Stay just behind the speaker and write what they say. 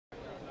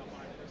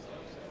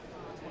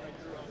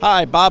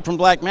Hi, Bob from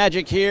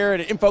Blackmagic here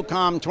at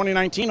InfoComm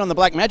 2019 on the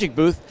Blackmagic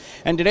booth.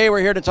 And today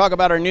we're here to talk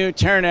about our new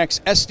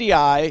Teranax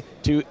SDI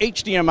to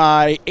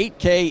HDMI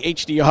 8K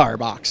HDR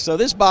box. So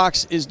this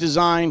box is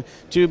designed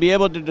to be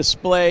able to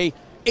display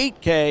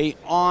 8K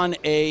on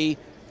a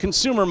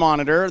consumer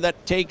monitor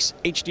that takes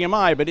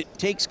HDMI, but it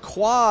takes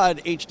quad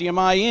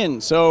HDMI in.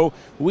 So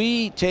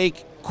we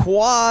take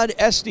quad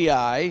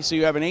SDI, so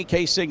you have an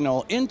 8K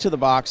signal, into the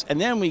box, and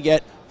then we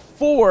get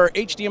 4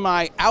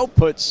 HDMI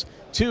outputs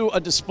to a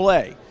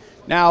display.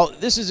 Now,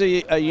 this is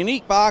a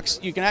unique box.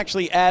 You can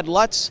actually add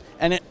LUTs,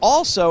 and it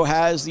also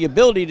has the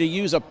ability to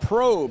use a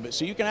probe.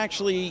 So you can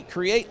actually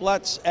create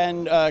LUTs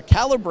and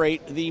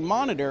calibrate the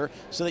monitor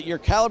so that you're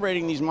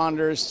calibrating these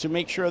monitors to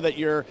make sure that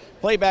your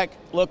playback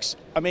looks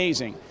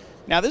amazing.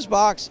 Now, this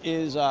box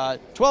is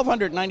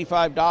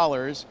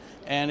 $1,295,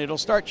 and it'll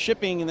start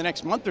shipping in the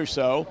next month or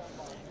so.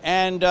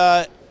 And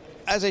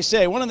as I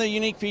say, one of the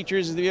unique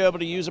features is to be able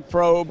to use a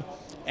probe.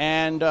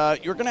 And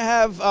you're going to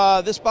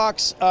have this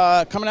box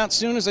coming out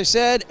soon, as I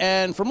said.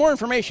 And for more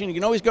information, you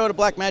can always go to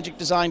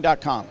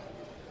blackmagicdesign.com.